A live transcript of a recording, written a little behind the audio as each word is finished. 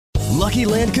Lucky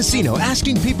Land Casino,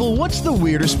 asking people, what's the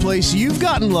weirdest place you've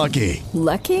gotten lucky?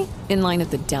 Lucky? In line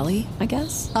at the deli, I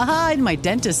guess? Aha, in my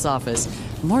dentist's office.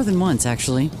 More than once,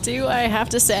 actually. Do I have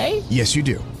to say? Yes, you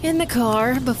do. In the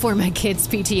car before my kids'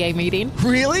 PTA meeting.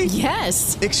 Really?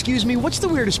 Yes. Excuse me, what's the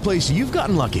weirdest place you've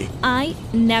gotten lucky? I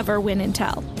never win and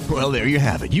tell. Well, there you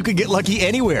have it. You can get lucky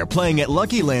anywhere, playing at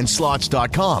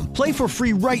LuckyLandSlots.com. Play for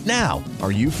free right now.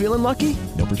 Are you feeling lucky?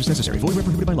 No purchase necessary. Void where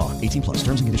prohibited by law. 18 plus.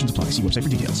 Terms and conditions apply. See website for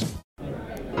details.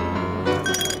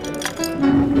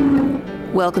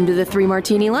 Welcome to the Three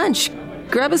Martini Lunch.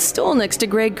 Grab a stool next to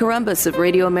Greg Columbus of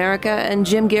Radio America and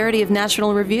Jim Garrity of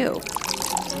National Review.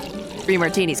 Three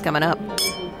Martinis coming up.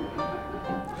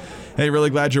 Hey, really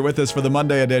glad you're with us for the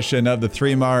Monday edition of the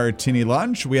Three Martini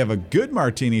Lunch. We have a good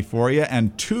martini for you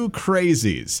and two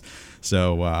crazies.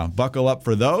 So buckle up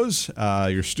for those.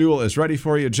 Your stool is ready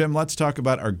for you. Jim, let's talk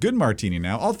about our good martini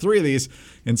now. All three of these,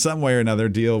 in some way or another,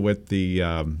 deal with the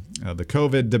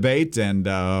COVID debate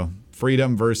and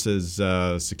freedom versus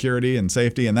security and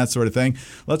safety and that sort of thing.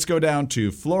 Let's go down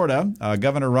to Florida.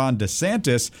 Governor Ron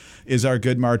DeSantis is our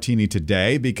good martini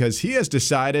today because he has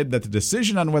decided that the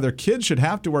decision on whether kids should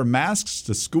have to wear masks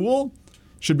to school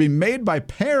should be made by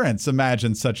parents.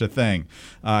 Imagine such a thing.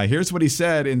 Here's what he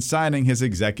said in signing his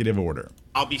executive order.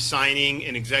 I'll be signing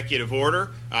an executive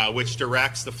order which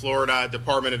directs the Florida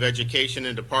Department of Education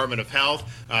and Department of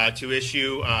Health to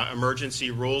issue emergency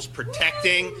rules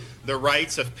protecting the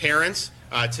rights of parents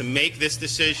to make this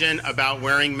decision about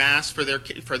wearing masks for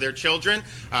their children.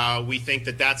 We think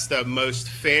that that's the most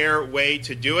fair way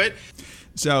to do it.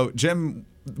 So, Jim,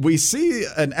 we see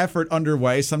an effort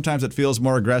underway. Sometimes it feels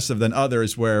more aggressive than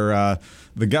others where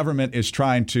the government is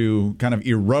trying to kind of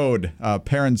erode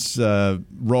parents'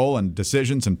 role and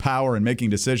decisions and power in making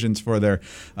decisions for their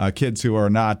kids who are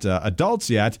not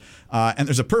adults yet. And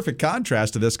there's a perfect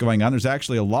contrast to this going on. There's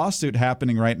actually a lawsuit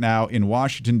happening right now in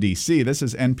Washington, D.C. This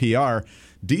is NPR.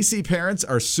 D.C. parents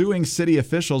are suing city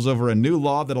officials over a new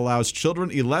law that allows children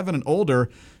 11 and older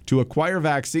to acquire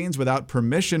vaccines without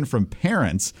permission from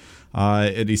parents.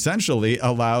 It essentially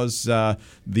allows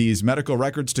these medical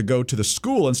records to go to the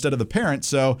school instead of the parents.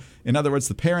 So, in other words,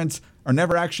 the parents are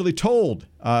never actually told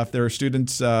if their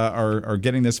students are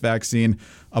getting this vaccine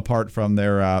apart from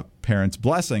their parents'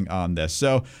 blessing on this.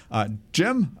 So,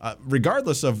 Jim,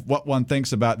 regardless of what one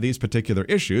thinks about these particular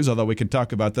issues, although we can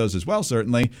talk about those as well,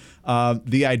 certainly,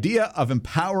 the idea of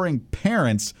empowering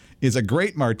parents is a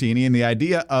great martini, and the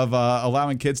idea of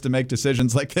allowing kids to make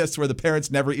decisions like this where the parents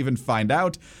never even find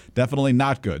out, definitely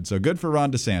not good. So good for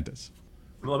Ron DeSantis.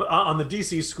 Well, on the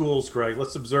D.C. schools, Greg,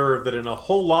 let's observe that in a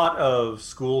whole lot of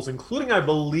schools, including, I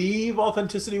believe,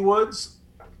 Authenticity Woods,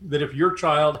 that if your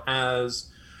child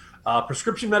has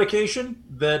prescription medication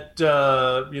that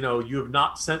you have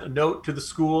not sent a note to the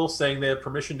school saying they have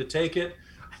permission to take it,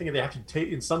 I think they have to take,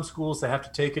 in some schools, they have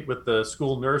to take it with the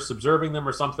school nurse observing them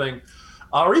or something.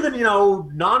 Or even,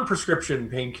 non-prescription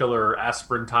painkiller,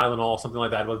 aspirin, Tylenol, something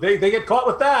like that. Well, they get caught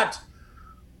with that.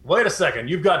 Wait a second,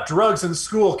 you've got drugs in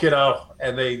school, kiddo.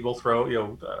 And they will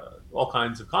throw, all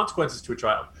kinds of consequences to a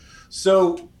child.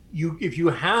 So if you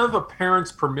have a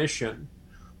parent's permission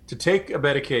to take a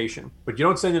medication, but you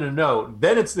don't send in a note,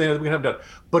 then we can have done.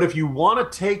 But if you want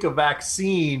to take a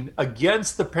vaccine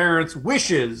against the parent's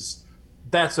wishes,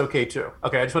 that's okay too.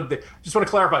 Okay, I just want to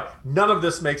clarify. None of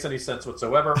this makes any sense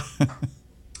whatsoever.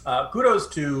 Kudos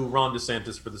to Ron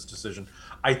DeSantis for this decision.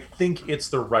 I think it's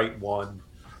the right one.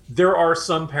 There are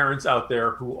some parents out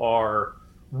there who are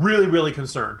really, really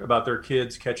concerned about their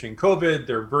kids catching COVID.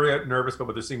 They're very nervous about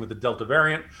what they're seeing with the Delta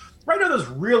variant. Right now, there's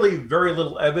really very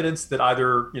little evidence that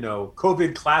either,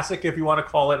 COVID classic, if you want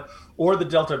to call it, or the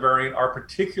Delta variant are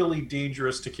particularly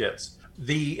dangerous to kids.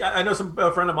 I know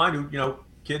a friend of mine who,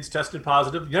 kids tested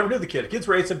positive. You never knew the kid. Kids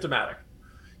were asymptomatic.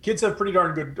 Kids have pretty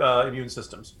darn good immune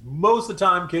systems. Most of the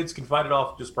time, kids can fight it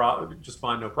off just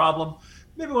fine, no problem.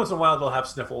 Maybe once in a while they'll have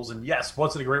sniffles. And yes,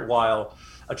 once in a great while,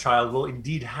 a child will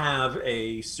indeed have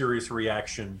a serious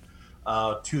reaction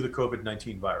to the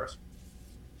COVID-19 virus.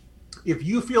 If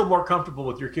you feel more comfortable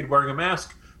with your kid wearing a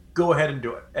mask, go ahead and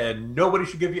do it. And nobody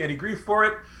should give you any grief for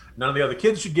it. None of the other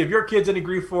kids should give your kids any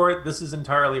grief for it. This is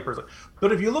entirely a personal.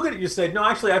 But if you look at it, you say, no,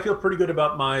 actually, I feel pretty good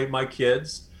about my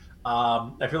kids.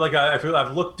 I feel like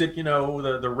I've looked at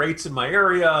the rates in my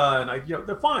area, and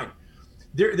they're fine.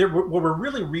 What we're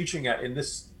really reaching at in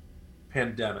this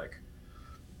pandemic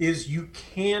is you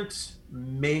can't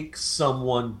make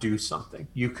someone do something.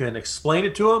 You can explain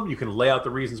it to them. You can lay out the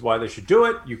reasons why they should do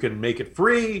it. You can make it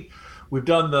free. We're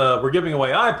giving away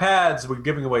iPads. We're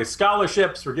giving away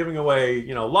scholarships. We're giving away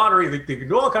lottery. They can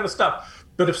do all kind of stuff.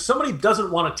 But if somebody doesn't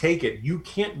want to take it, you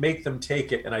can't make them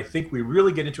take it. And I think we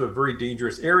really get into a very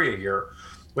dangerous area here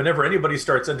whenever anybody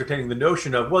starts entertaining the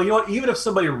notion of, well, you know what, even if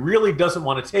somebody really doesn't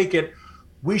want to take it,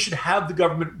 we should have the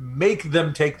government make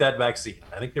them take that vaccine.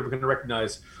 I think they're going to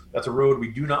recognize that's a road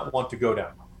we do not want to go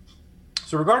down.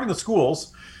 So regarding the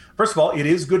schools, first of all, it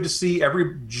is good to see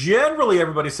generally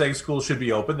everybody saying schools should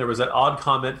be open. There was that odd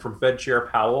comment from Fed Chair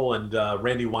Powell and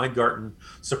Randy Weingarten,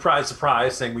 surprise,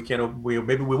 surprise, saying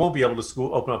maybe we won't be able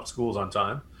to open up schools on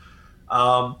time.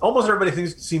 Almost everybody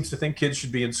seems to think kids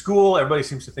should be in school. Everybody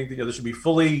seems to think that there should be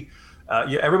fully.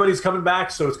 Everybody's coming back,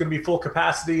 so it's going to be full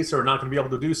capacity. So we're not going to be able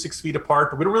to do 6 feet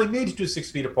apart, but we don't really need to do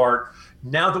 6 feet apart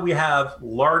now that we have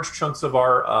large chunks of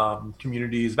our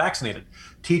communities vaccinated.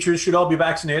 Teachers should all be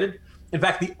vaccinated. In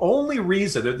fact, the only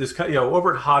reason that this,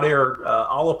 over at Hot Air,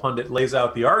 Allah Pundit lays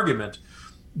out the argument,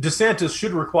 DeSantis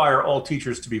should require all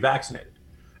teachers to be vaccinated.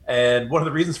 And one of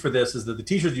the reasons for this is that the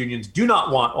teachers unions do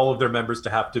not want all of their members to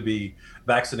have to be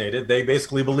vaccinated. They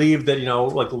basically believe that,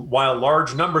 while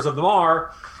large numbers of them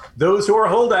are, those who are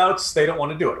holdouts, they don't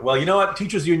want to do it. Well, you know what?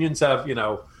 Teachers unions have,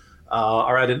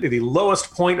 are at the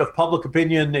lowest point of public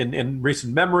opinion in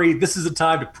recent memory. This is a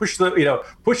time to push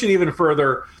it even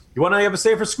further. You want to have a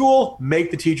safer school?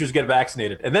 Make the teachers get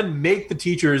vaccinated, and then make the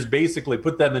teachers basically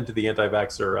put them into the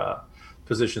anti-vaxxer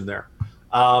position there.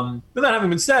 But that having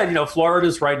been said,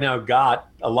 Florida's right now got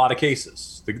a lot of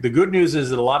cases. The good news is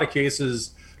that a lot of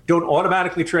cases don't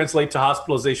automatically translate to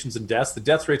hospitalizations and deaths. The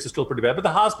death rates are still pretty bad, but the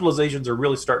hospitalizations are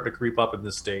really starting to creep up in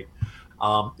this state.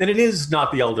 And it is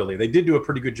not the elderly. They did do a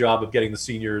pretty good job of getting the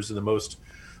seniors and the most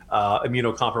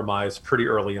immunocompromised pretty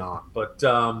early on. But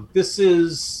this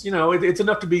is, it's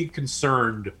enough to be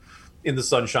concerned in the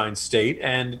Sunshine State,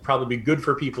 and probably be good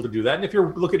for people to do that. And if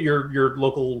you look at your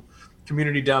local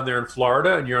community down there in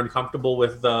Florida and you're uncomfortable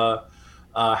with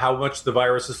how much the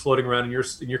virus is floating around in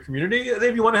your community,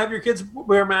 if you want to have your kids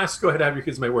wear masks, go ahead and have your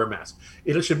kids wear masks.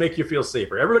 It should make you feel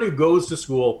safer. Everybody who goes to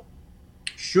school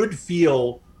should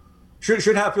feel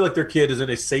like their kid is in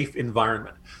a safe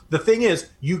environment. The thing is,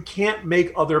 you can't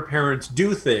make other parents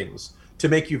do things to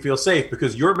make you feel safe,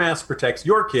 because your mask protects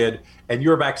your kid and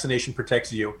your vaccination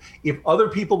protects you. If other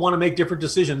people want to make different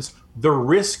decisions, the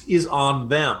risk is on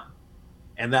them.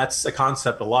 And that's a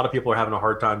concept a lot of people are having a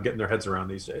hard time getting their heads around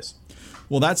these days.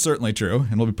 Well, that's certainly true.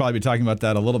 And we'll probably be talking about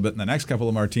that a little bit in the next couple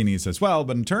of martinis as well.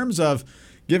 But in terms of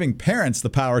giving parents the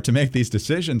power to make these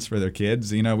decisions for their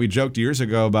kids, we joked years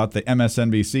ago about the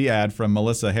MSNBC ad from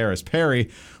Melissa Harris Perry,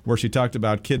 where she talked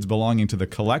about kids belonging to the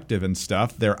collective and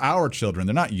stuff. They're our children.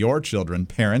 They're not your children,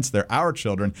 parents. They're our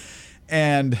children.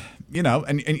 And,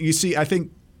 and you see, I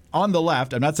think, on the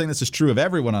left, I'm not saying this is true of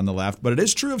everyone on the left, but it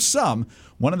is true of some.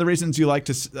 One of the reasons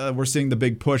we're seeing the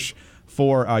big push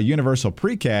for universal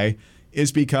pre-K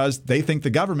is because they think the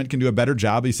government can do a better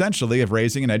job, essentially, of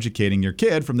raising and educating your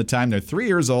kid from the time they're 3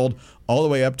 years old all the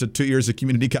way up to 2 years of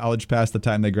community college past the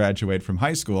time they graduate from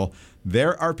high school.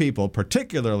 There are people,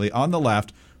 particularly on the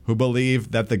left, who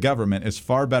believe that the government is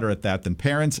far better at that than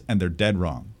parents, and they're dead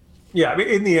wrong. Yeah,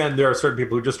 in the end, there are certain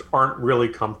people who just aren't really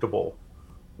comfortable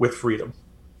with freedom.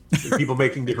 People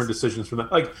making different decisions from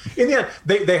that. Like, in the end,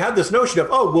 they had this notion of,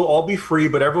 we'll all be free,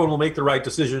 but everyone will make the right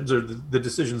decisions, or the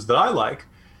decisions that I like,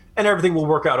 and everything will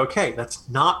work out okay. That's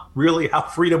not really how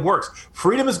freedom works.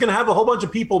 Freedom is going to have a whole bunch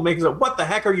of people making it, what the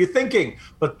heck are you thinking?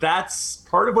 But that's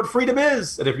part of what freedom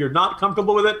is. And if you're not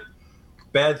comfortable with it,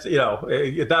 at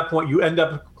that point, you end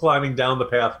up climbing down the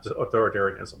path to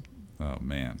authoritarianism. Oh,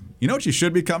 man. You know what you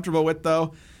should be comfortable with,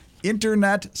 though?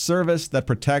 Internet service that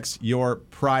protects your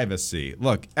privacy.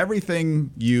 Look, everything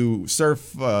you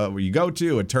surf, where you go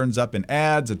to, it turns up in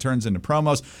ads, it turns into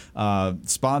promos.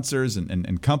 Sponsors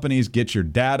and companies get your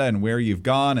data and where you've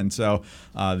gone, and so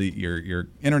your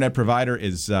internet provider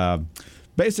is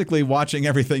basically watching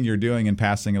everything you're doing and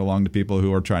passing it along to people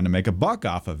who are trying to make a buck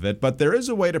off of it. But there is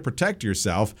a way to protect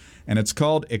yourself, and it's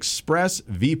called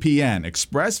ExpressVPN.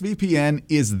 ExpressVPN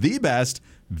is the best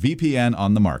VPN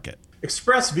on the market.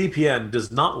 ExpressVPN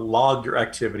does not log your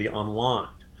activity online.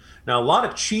 Now, a lot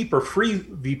of cheap or free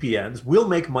VPNs will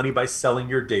make money by selling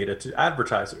your data to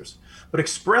advertisers. But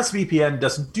ExpressVPN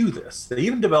doesn't do this. They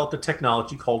even developed a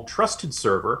technology called Trusted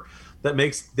Server that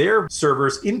makes their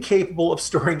servers incapable of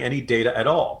storing any data at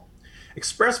all.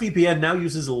 ExpressVPN now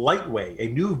uses Lightway,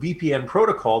 a new VPN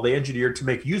protocol they engineered to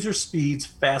make user speeds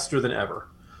faster than ever.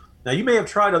 Now, you may have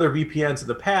tried other VPNs in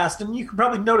the past, and you can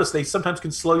probably notice they sometimes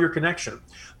can slow your connection.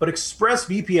 But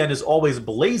ExpressVPN is always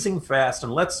blazing fast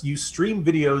and lets you stream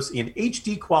videos in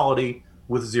HD quality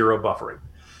with zero buffering.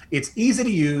 It's easy to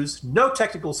use, no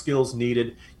technical skills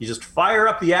needed. You just fire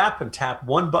up the app and tap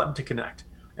one button to connect.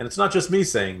 And it's not just me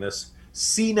saying this.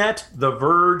 CNET, The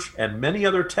Verge, and many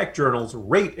other tech journals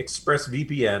rate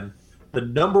ExpressVPN the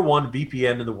 #1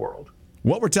 VPN in the world.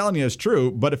 What we're telling you is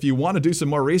true, but if you want to do some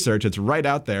more research, it's right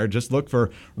out there. Just look for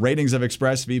ratings of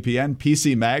ExpressVPN.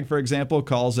 PC Mag, for example,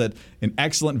 calls it an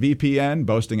excellent VPN,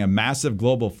 boasting a massive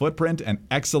global footprint and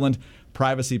excellent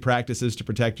privacy practices to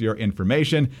protect your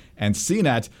information. And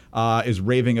CNET is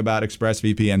raving about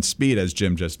ExpressVPN speed, as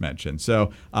Jim just mentioned.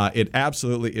 So it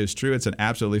absolutely is true. It's an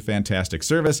absolutely fantastic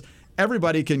service.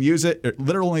 Everybody can use it. It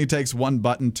literally takes one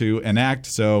button to enact.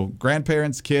 So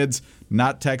grandparents, kids,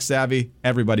 not tech savvy,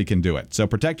 everybody can do it. So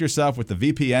protect yourself with the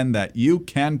VPN that you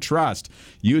can trust.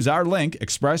 Use our link,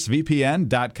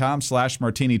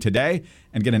 expressvpn.com/martini today,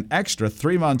 and get an extra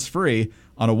 3 months free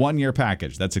on a 1-year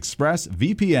package. That's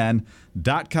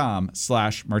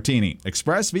expressvpn.com/martini.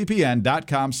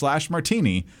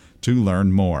 expressvpn.com/martini to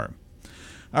learn more.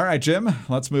 All right, Jim,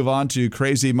 let's move on to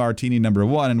Crazy Martini number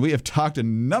 1. And we have talked a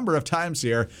number of times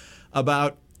here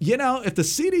about, if the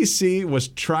CDC was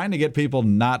trying to get people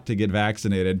not to get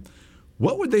vaccinated,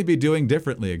 what would they be doing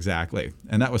differently exactly?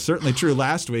 And that was certainly true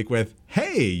last week with,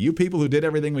 hey, you people who did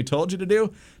everything we told you to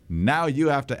do, now you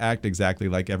have to act exactly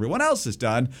like everyone else has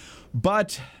done.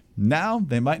 But now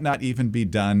they might not even be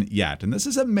done yet. And this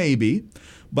is a maybe.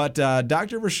 But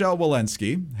Dr. Rochelle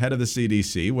Walensky, head of the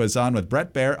CDC, was on with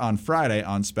Bret Baier on Friday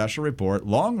on Special Report,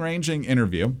 long-ranging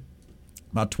interview,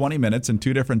 about 20 minutes in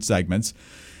 2 different segments.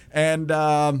 And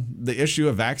the issue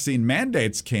of vaccine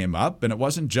mandates came up, and it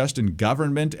wasn't just in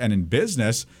government and in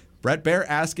business. Bret Baier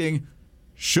asking,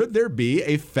 should there be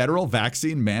a federal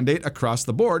vaccine mandate across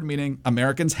the board, meaning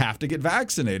Americans have to get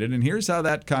vaccinated? And here's how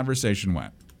that conversation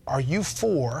went. Are you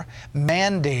for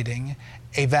mandating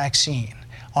a vaccine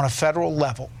on a federal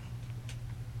level?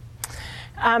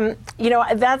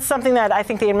 That's something that I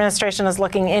think the administration is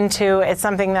looking into. It's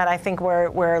something that I think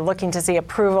we're looking to see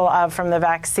approval of from the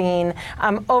vaccine.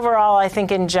 Overall, I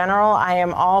think in general, I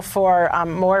am all for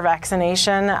more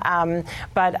vaccination.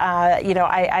 But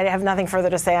I have nothing further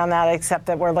to say on that except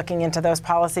that we're looking into those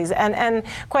policies. And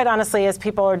quite honestly, as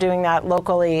people are doing that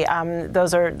locally,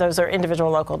 those are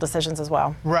individual local decisions as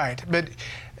well. Right. But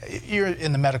you're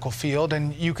in the medical field,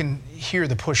 and you can hear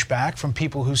the pushback from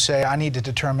people who say, I need to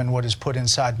determine what is put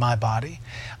inside my body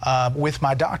with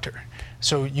my doctor.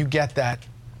 So you get that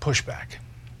pushback.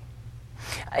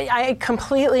 I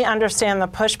completely understand the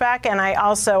pushback, and I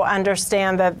also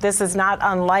understand that this is not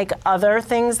unlike other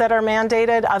things that are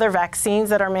mandated, other vaccines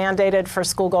that are mandated for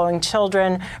school-going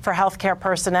children, for healthcare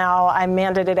personnel. I'm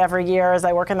mandated every year as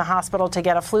I work in the hospital to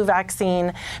get a flu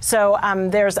vaccine. So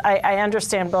I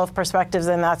understand both perspectives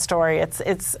in that story.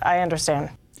 I understand.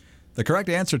 The correct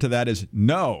answer to that is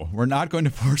no. We're not going to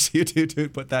force you to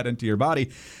put that into your body.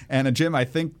 And Jim, I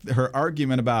think her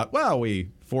argument about, we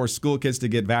force school kids to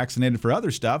get vaccinated for other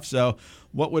stuff, so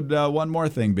what would one more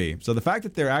thing be? So the fact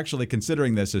that they're actually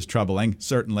considering this is troubling,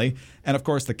 certainly. And of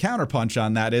course, the counterpunch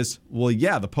on that is,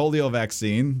 the polio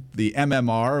vaccine, the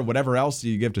MMR, whatever else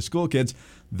you give to school kids,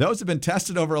 those have been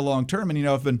tested over a long term and,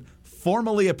 have been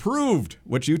formally approved,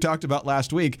 which you talked about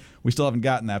last week. We still haven't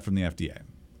gotten that from the FDA.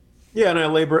 Yeah, and I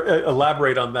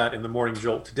elaborate on that in the Morning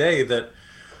Jolt today that,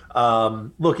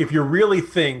 look, if you really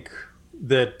think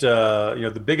that,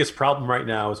 the biggest problem right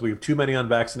now is we have too many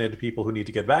unvaccinated people who need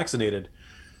to get vaccinated,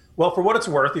 well, for what it's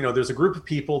worth, there's a group of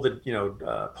people that,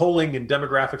 polling and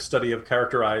demographic study have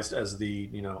characterized as the,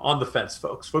 on the fence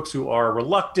folks who are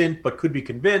reluctant but could be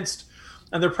convinced.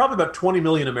 And there are probably about 20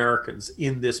 million Americans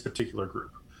in this particular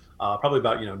group, probably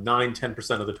about,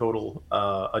 9-10% of the total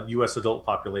U.S. adult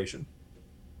population.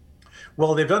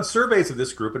 Well, they've done surveys of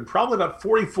this group, and probably about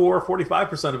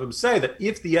 44-45% of them say that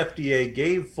if the FDA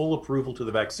gave full approval to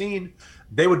the vaccine,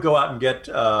 they would go out and get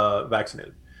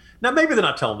vaccinated. Now, maybe they're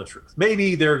not telling the truth.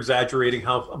 Maybe they're exaggerating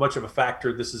how much of a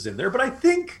factor this is in there. But I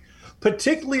think,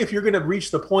 particularly if you're going to reach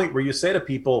the point where you say to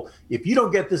people, if you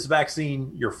don't get this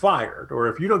vaccine, you're fired. Or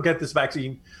if you don't get this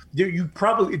vaccine,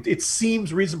 it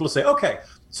seems reasonable to say, okay,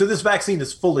 so this vaccine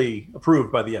is fully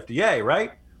approved by the FDA,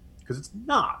 right? Because it's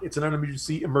not. It's an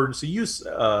emergency use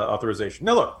authorization.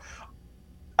 Now, look,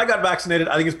 I got vaccinated.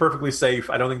 I think it's perfectly safe.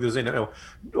 I don't think there's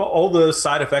all the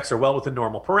side effects are well within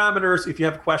normal parameters. If you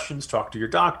have questions, talk to your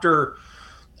doctor.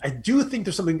 I do think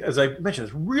there's something, as I mentioned,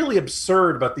 it's really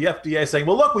absurd about the FDA saying,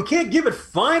 well, look, we can't give it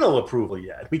final approval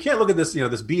yet. We can't look at this,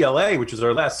 this BLA, which is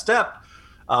our last step.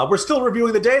 We're still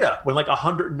reviewing the data when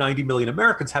 190 million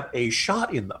Americans have a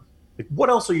shot in them. What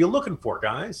else are you looking for,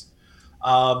 guys?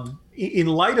 In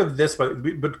light of this,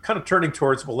 but kind of turning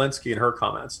towards Walensky and her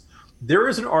comments, there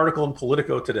is an article in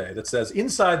Politico today that says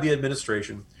inside the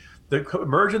administration, the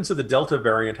emergence of the Delta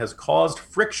variant has caused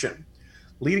friction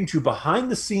leading to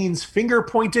behind-the-scenes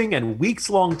finger-pointing and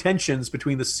weeks-long tensions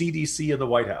between the CDC and the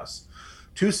White House.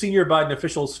 Two senior Biden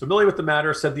officials familiar with the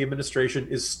matter said the administration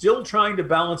is still trying to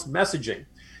balance messaging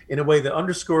in a way that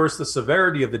underscores the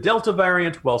severity of the Delta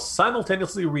variant while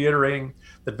simultaneously reiterating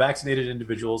that vaccinated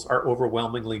individuals are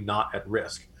overwhelmingly not at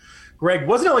risk. Greg,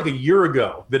 wasn't it like a year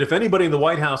ago that if anybody in the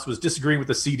White House was disagreeing with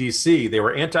the CDC, they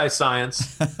were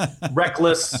anti-science,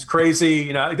 reckless, crazy,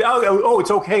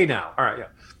 it's okay now. All right, yeah.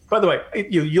 By the way,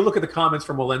 you look at the comments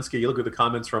from Walensky, you look at the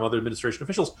comments from other administration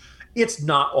officials, it's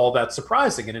not all that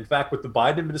surprising. And in fact, what the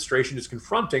Biden administration is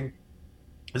confronting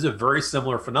is a very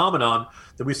similar phenomenon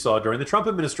that we saw during the Trump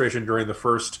administration during the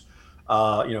first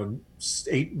 8,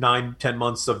 9, 10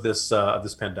 months of this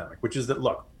pandemic, which is that,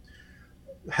 look,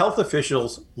 health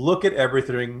officials look at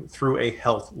everything through a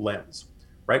health lens,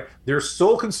 right? Their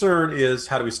sole concern is,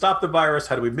 how do we stop the virus?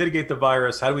 How do we mitigate the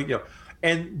virus? How do we,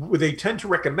 and they tend to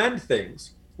recommend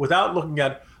things without looking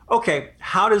at, okay,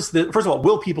 first of all,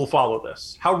 will people follow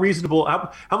this? How reasonable,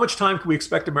 how much time can we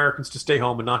expect Americans to stay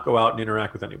home and not go out and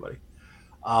interact with anybody?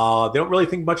 They don't really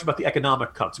think much about the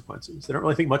economic consequences. They don't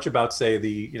really think much about, say,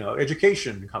 the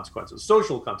education consequences,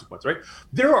 social consequences, right?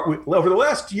 Over the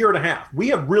last year and a half, we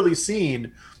have really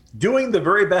seen doing the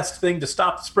very best thing to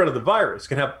stop the spread of the virus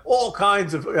can have all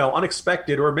kinds of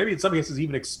unexpected, or maybe in some cases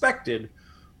even expected,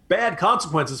 bad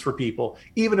consequences for people,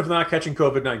 even if they're not catching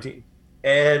COVID-19.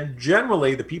 And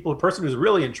generally, the person who's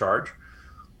really in charge,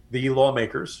 the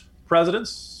lawmakers,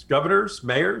 presidents, governors,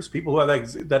 mayors, people who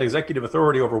have that executive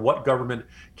authority over what government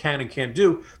can and can't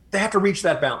do, they have to reach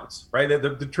that balance, right?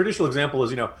 The traditional example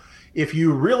is, if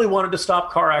you really wanted to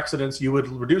stop car accidents, you would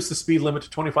reduce the speed limit to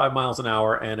 25 miles an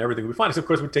hour and everything would be fine. Of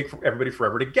course, it would take everybody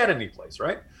forever to get any place,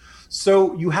 right?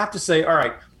 So you have to say, all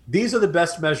right, these are the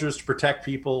best measures to protect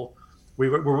people.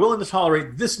 We're willing to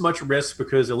tolerate this much risk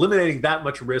because eliminating that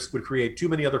much risk would create too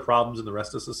many other problems in the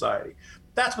rest of society.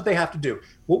 That's what they have to do.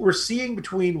 What we're seeing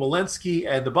between Walensky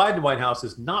and the Biden White House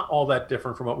is not all that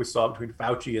different from what we saw between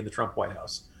Fauci and the Trump White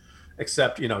House,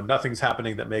 except, nothing's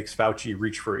happening that makes Fauci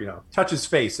reach for, touch his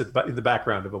face in the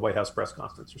background of a White House press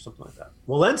conference or something like that.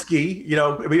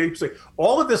 Walensky,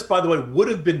 all of this, by the way, would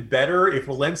have been better if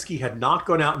Walensky had not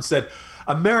gone out and said,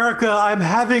 America, I'm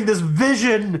having this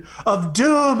vision of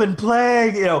doom and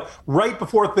plague, right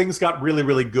before things got really,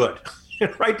 really good,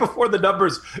 right before the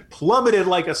numbers plummeted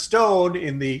like a stone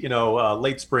in the,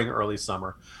 late spring, early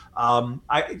summer.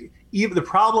 The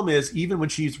problem is, even when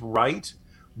she's right,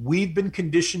 we've been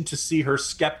conditioned to see her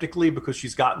skeptically because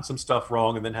she's gotten some stuff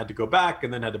wrong and then had to go back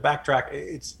and then had to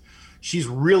backtrack. She's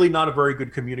really not a very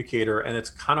good communicator, and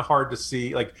it's kind of hard to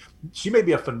see. She may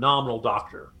be a phenomenal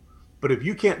doctor, but if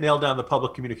you can't nail down the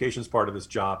public communications part of this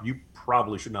job, you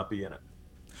probably should not be in it.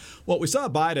 Well, we saw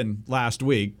Biden last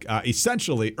week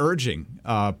essentially urging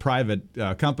private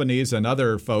companies and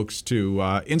other folks to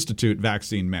institute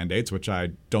vaccine mandates, which I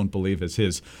don't believe is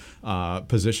his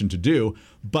position to do.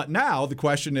 But now the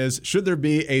question is, should there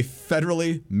be a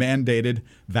federally mandated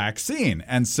vaccine?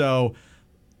 And so,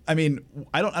 I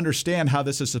don't understand how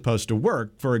this is supposed to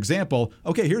work. For example,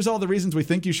 okay, here's all the reasons we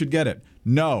think you should get it.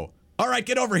 No. All right,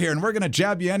 get over here and we're going to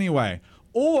jab you anyway.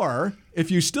 Or if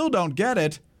you still don't get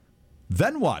it,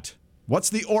 then what? What's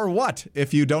the or what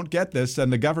if you don't get this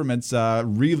and the government's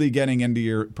really getting into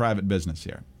your private business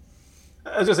here?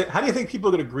 I was going to say, how do you think people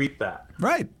are going to greet that?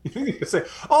 Right. You think they can say,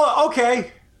 oh,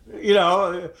 okay,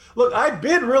 look, I've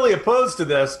been really opposed to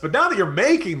this, but now that you're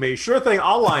making me, sure thing,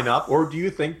 I'll line up. Or do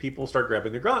you think people start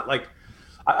grabbing their gun?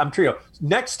 I'm trio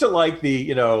next to the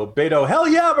Beto, hell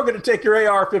yeah, we're going to take your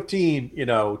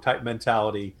AR-15 type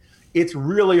mentality. It's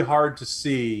really hard to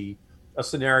see a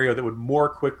scenario that would more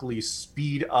quickly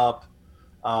speed up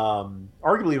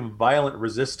arguably even violent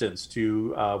resistance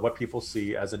to what people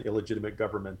see as an illegitimate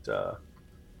government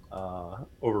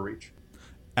overreach.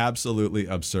 Absolutely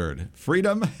absurd.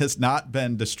 Freedom has not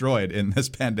been destroyed in this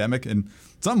pandemic. In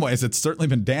some ways, it's certainly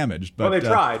been damaged. But, they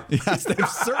tried. Yes, they've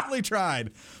certainly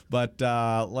tried. But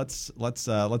let's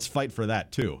fight for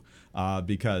that too,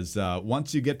 because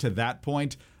once you get to that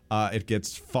point, it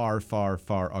gets far, far,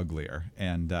 far uglier.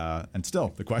 And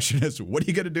still, the question is, what are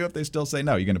you going to do if they still say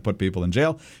no? You're going to put people in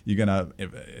jail? You're going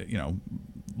to,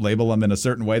 label them in a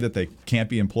certain way that they can't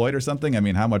be employed or something?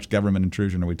 How much government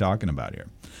intrusion are we talking about here?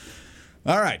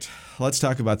 All right, let's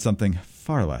talk about something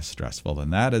far less stressful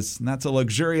than that. That's a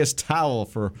luxurious towel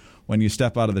for when you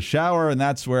step out of the shower, and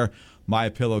that's where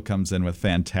MyPillow comes in with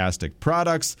fantastic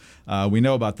products. We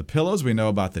know about the pillows, we know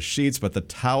about the sheets, but the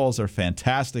towels are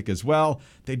fantastic as well.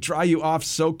 They dry you off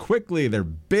so quickly. They're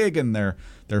big and they're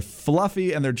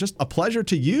fluffy and they're just a pleasure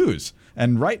to use.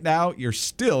 And right now, you're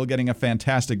still getting a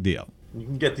fantastic deal. You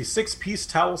can get the 6-piece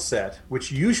towel set,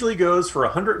 which usually goes for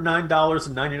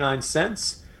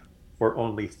 $109.99 for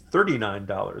only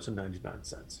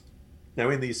 $39.99. Now,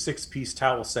 in the 6-piece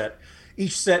towel set,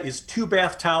 each set is 2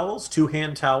 bath towels, 2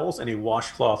 hand towels, and a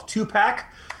washcloth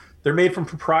 2-pack. They're made from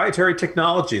proprietary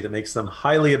technology that makes them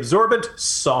highly absorbent,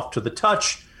 soft to the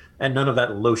touch, and none of that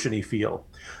lotiony feel.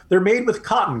 They're made with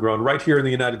cotton grown right here in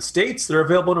the United States. They're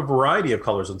available in a variety of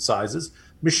colors and sizes,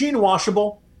 machine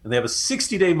washable, and they have a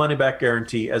 60-day money-back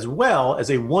guarantee as well as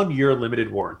a 1-year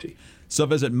limited warranty. So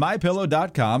visit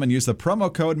mypillow.com and use the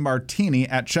promo code Martini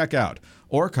at checkout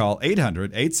or call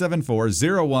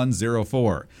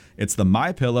 800-874-0104. It's the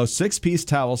MyPillow 6-piece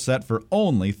towel set for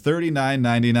only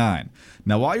 $39.99.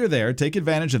 Now, while you're there, take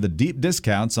advantage of the deep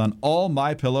discounts on all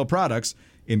MyPillow products,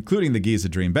 including the Giza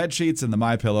Dream bed sheets and the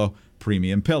MyPillow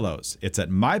premium pillows. It's at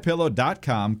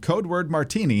mypillow.com, code word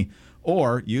Martini,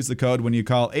 or use the code when you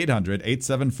call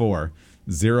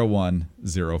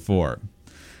 800-874-0104.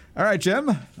 All right, Jim.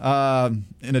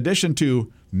 In addition to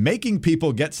making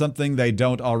people get something they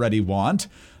don't already want,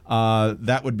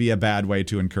 that would be a bad way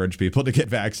to encourage people to get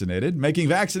vaccinated. Making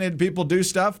vaccinated people do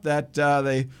stuff that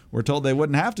they were told they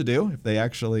wouldn't have to do if they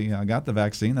actually got the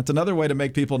vaccine. That's another way to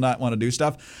make people not want to do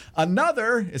stuff.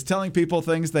 Another is telling people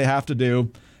things they have to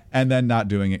do and then not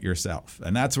doing it yourself.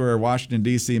 And that's where Washington,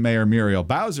 D.C. Mayor Muriel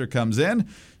Bowser comes in.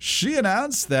 She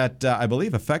announced that, I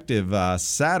believe, effective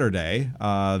Saturday,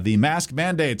 the mask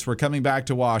mandates were coming back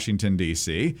to Washington,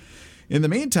 D.C. In the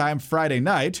meantime, Friday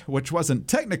night, which wasn't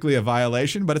technically a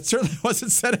violation, but it certainly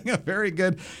wasn't setting a very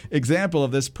good example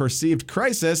of this perceived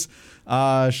crisis,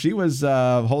 she was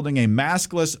holding a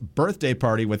maskless birthday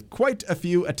party with quite a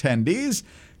few attendees.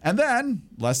 And then,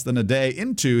 less than a day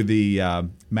into the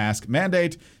mask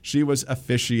mandate, she was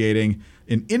officiating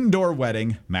an indoor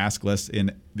wedding, maskless,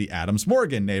 in the Adams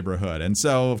Morgan neighborhood. And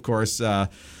so, of course,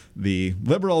 the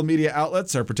liberal media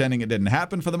outlets are pretending it didn't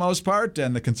happen for the most part,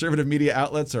 and the conservative media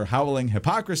outlets are howling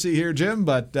hypocrisy here, Jim.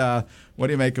 But what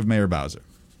do you make of Mayor Bowser?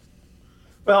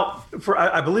 Well,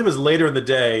 I believe it was later in the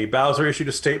day, Bowser issued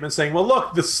a statement saying, well,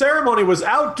 look, the ceremony was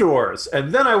outdoors,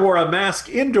 and then I wore a mask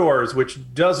indoors,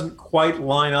 which doesn't quite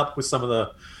line up with some of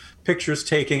the pictures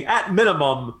taking. At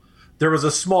minimum, there was a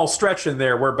small stretch in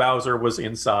there where Bowser was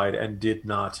inside and did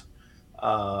not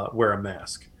wear a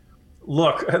mask.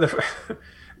 Look,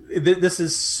 this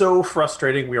is so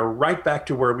frustrating. We are right back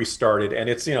to where we started, and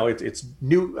it's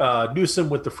Newsom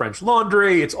with the French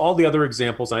Laundry. It's all the other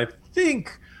examples. And I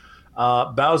think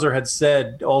Bowser had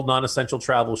said all non-essential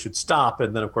travel should stop,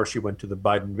 and then, of course, she went to the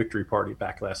Biden victory party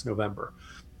back last November.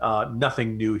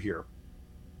 Nothing new here.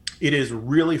 It is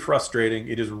really frustrating.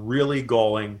 It is really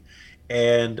galling,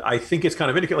 and I think it's kind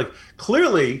of indicating, like,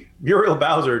 clearly Muriel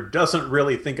Bowser doesn't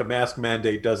really think a mask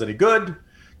mandate does any good.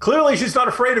 Clearly, she's not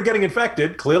afraid of getting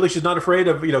infected. Clearly, she's not afraid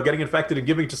of getting infected and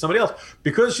giving it to somebody else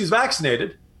because she's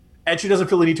vaccinated, and she doesn't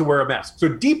feel the need to wear a mask. So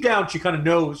deep down, she kind of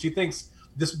knows. She thinks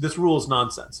this rule is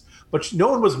nonsense. But no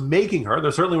one was making her.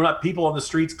 There certainly were not people on the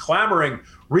streets clamoring,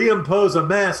 reimpose a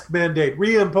mask mandate,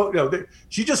 reimpose. No,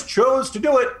 she just chose to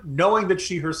do it, knowing that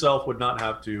she herself would not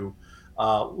have to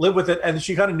live with it. And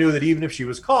she kind of knew that even if she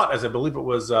was caught, as I believe it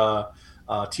was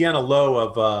Tiana Lowe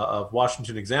of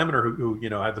Washington Examiner who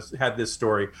had this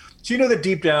story, she knew that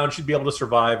deep down she'd be able to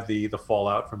survive the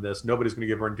fallout from this. Nobody's going to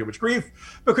give her too much grief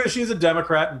because she's a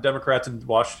Democrat, and Democrats in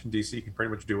Washington, D.C. can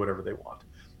pretty much do whatever they want.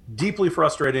 Deeply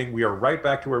frustrating. We are right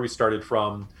back to where we started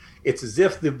from. It's as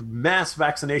if the mass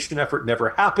vaccination effort never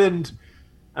happened,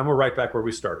 and we're right back where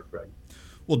we started, Greg.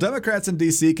 Well, Democrats in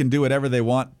D.C. can do whatever they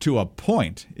want to a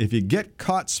point. If you get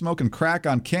caught smoking crack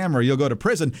on camera, you'll go to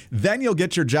prison. Then you'll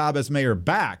get your job as mayor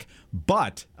back.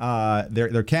 But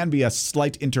there can be a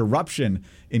slight interruption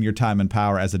in your time in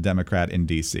power as a Democrat in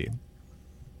D.C.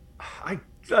 I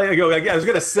was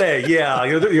going to say,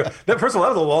 yeah. First of all, that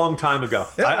was a long time ago.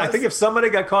 I think if somebody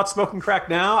got caught smoking crack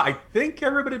now, I think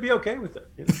everybody would be okay with it.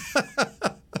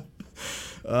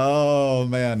 Oh,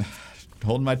 man.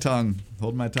 Hold my tongue.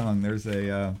 There's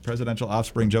a presidential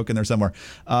offspring joke in there somewhere.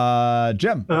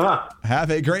 Jim, have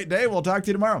a great day. We'll talk to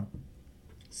you tomorrow.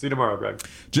 See you tomorrow, Greg.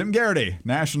 Jim Garrity,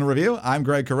 National Review. I'm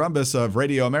Greg Corombos of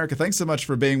Radio America. Thanks so much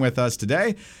for being with us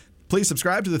today. Please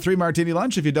subscribe to the 3 Martini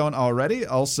Lunch if you don't already.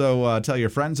 Also, tell your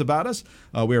friends about us.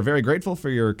 We are very grateful for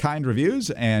your kind reviews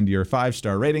and your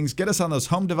 5-star ratings. Get us on those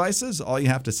home devices. All you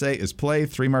have to say is play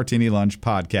 3 Martini Lunch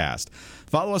podcast.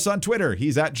 Follow us on Twitter.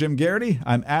 He's at Jim Garrity.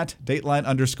 I'm at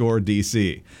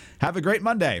Dateline_DC. Have a great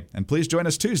Monday, and please join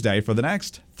us Tuesday for the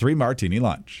next 3 Martini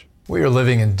Lunch. We are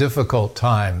living in difficult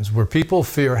times where people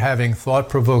fear having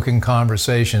thought-provoking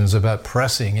conversations about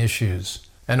pressing issues.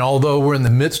 And although we're in the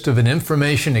midst of an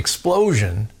information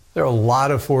explosion, There are a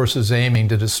lot of forces aiming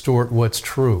to distort what's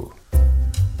true.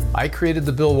 I created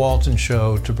The Bill Walton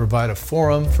Show to provide a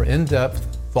forum for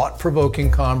in-depth,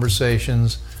 thought-provoking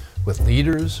conversations with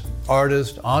leaders,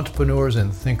 artists, entrepreneurs,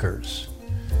 and thinkers.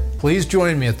 Please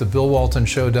join me at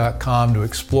thebillwaltonshow.com to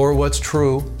explore what's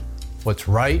true, what's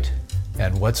right,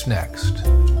 and what's next.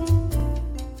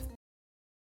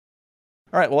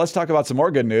 All right, well, let's talk about some more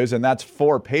good news, and that's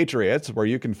 4Patriots, where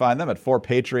you can find them at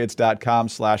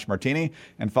 4patriots.com/martini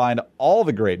and find all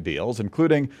the great deals,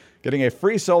 including getting a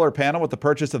free solar panel with the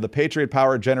purchase of the Patriot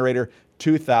Power Generator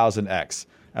 2000X.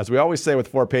 As we always say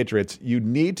with 4Patriots, you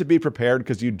need to be prepared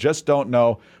because you just don't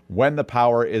know when the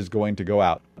power is going to go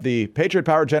out. The Patriot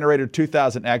Power Generator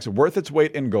 2000X, worth its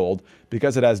weight in gold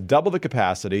because it has double the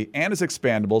capacity and is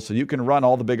expandable so you can run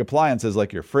all the big appliances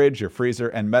like your fridge, your freezer,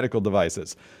 and medical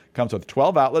devices. Comes with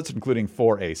 12 outlets, including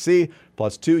 4 AC,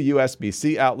 plus 2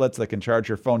 USB-C outlets that can charge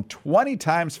your phone 20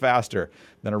 times faster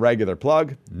than a regular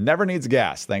plug. Never needs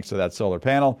gas thanks to that solar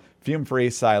panel. Fume-free,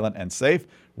 silent, and safe.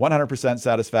 100%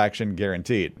 satisfaction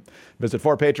guaranteed. Visit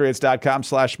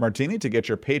 4patriots.com/martini to get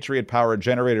your Patriot Power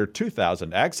Generator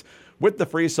 2000X with the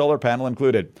free solar panel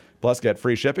included. Plus, get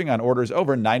free shipping on orders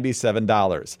over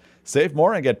 $97. Save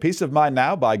more and get peace of mind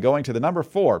now by going to the number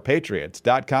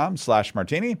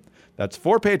 4patriots.com/martini. That's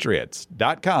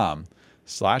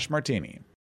 4patriots.com/martini.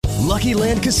 Lucky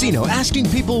Land Casino, asking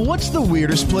people, what's the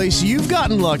weirdest place you've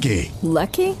gotten lucky?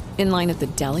 Lucky? In line at the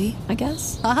deli, I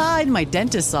guess? Aha, in my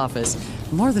dentist's office.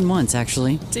 More than once,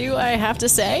 actually. Do I have to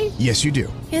say? Yes, you do.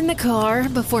 In the car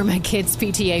before my kids'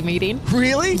 PTA meeting.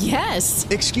 Really? Yes.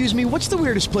 Excuse me, what's the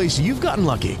weirdest place you've gotten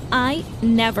lucky? I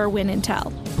never win and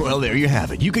tell. Well, there you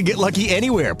have it. You can get lucky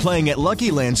anywhere, playing at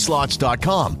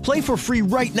LuckyLandSlots.com. Play for free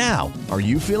right now. Are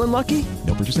you feeling lucky?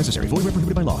 No purchase necessary. Void where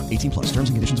prohibited by law. 18 plus. Terms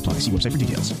and conditions apply. See website for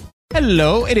details.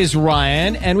 Hello, it is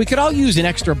Ryan, and we could all use an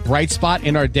extra bright spot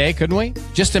in our day, couldn't we?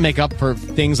 Just to make up for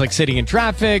things like sitting in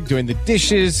traffic, doing the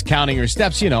dishes, counting your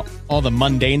steps, you know, all the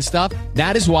mundane stuff.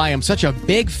 That is why I'm such a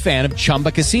big fan of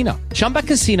Chumba Casino. Chumba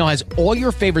Casino has all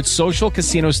your favorite social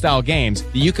casino-style games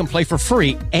that you can play for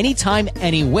free anytime,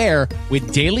 anywhere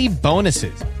with daily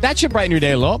bonuses. That should brighten your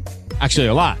day a little. Actually,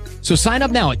 a lot. So sign up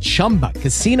now at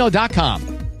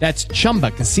ChumbaCasino.com. That's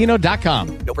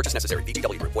ChumbaCasino.com. No purchase necessary.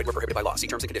 VGW Group. Void where prohibited by law. See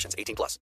terms and conditions. 18 plus.